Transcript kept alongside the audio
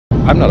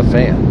I'm not a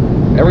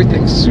fan.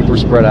 Everything's super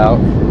spread out.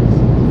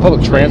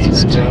 Public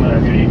transit's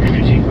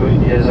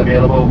is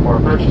available for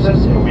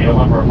purchases. It will be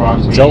open for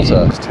approximately.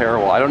 Delta is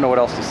terrible. I don't know what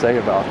else to say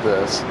about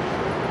this.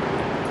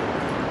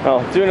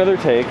 Well, do another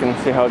take and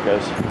see how it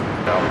goes.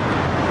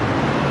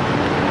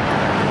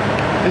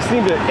 Just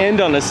need to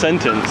end on a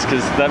sentence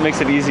because that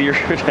makes it easier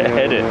to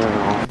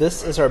edit.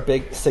 This is our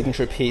big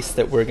signature piece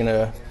that we're going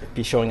to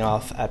be showing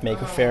off at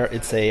Maker Faire.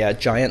 It's a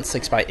giant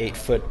 6x8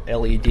 foot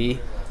LED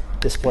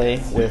display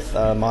with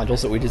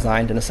modules that we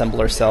designed and assembled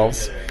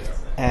ourselves.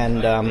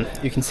 And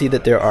you can see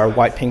that there are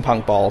white ping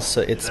pong balls.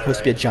 So it's supposed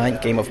to be a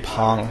giant game of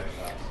Pong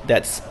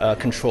that's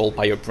controlled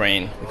by your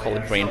brain. We call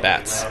it brain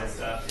bats.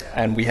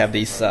 And we have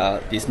these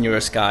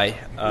Neurosky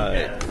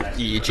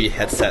EEG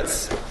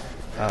headsets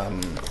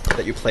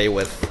that you play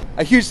with.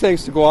 A huge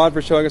thanks to Guan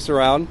for showing us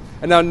around.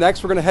 And now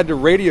next we're going to head to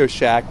Radio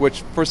Shack,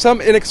 which for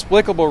some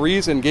inexplicable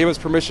reason gave us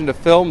permission to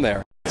film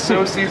there.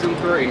 So season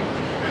 3.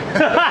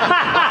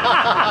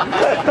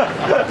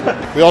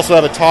 We also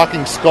have a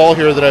talking skull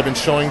here that I've been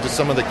showing to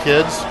some of the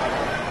kids.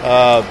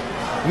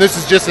 And this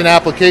is just an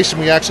application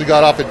we actually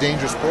got off of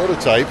Dangerous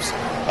Prototypes.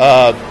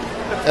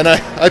 And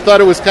I thought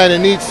it was kind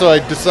of neat, so I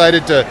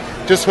decided to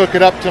just hook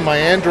it up to my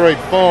Android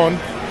phone.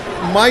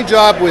 My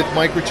job with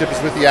Microchip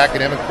is with the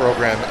academic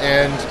program,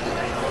 and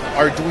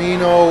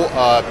Arduino,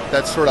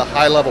 that sort of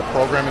high-level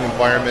programming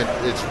environment,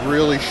 it's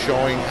really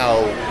showing how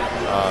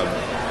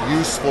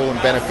useful and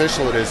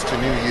beneficial it is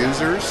to new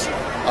users.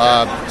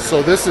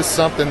 So this is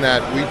something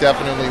that we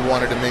definitely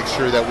wanted to make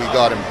sure that we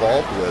got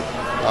involved with.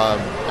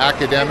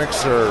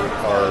 Academics are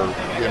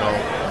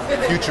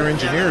future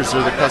engineers.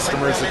 They're the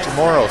customers of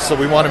tomorrow. So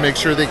we want to make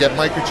sure they get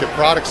Microchip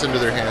products into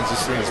their hands as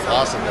soon as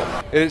possible.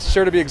 It's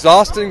sure to be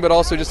exhausting, but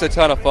also just a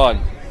ton of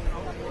fun.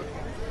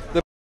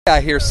 The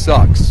guy here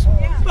sucks.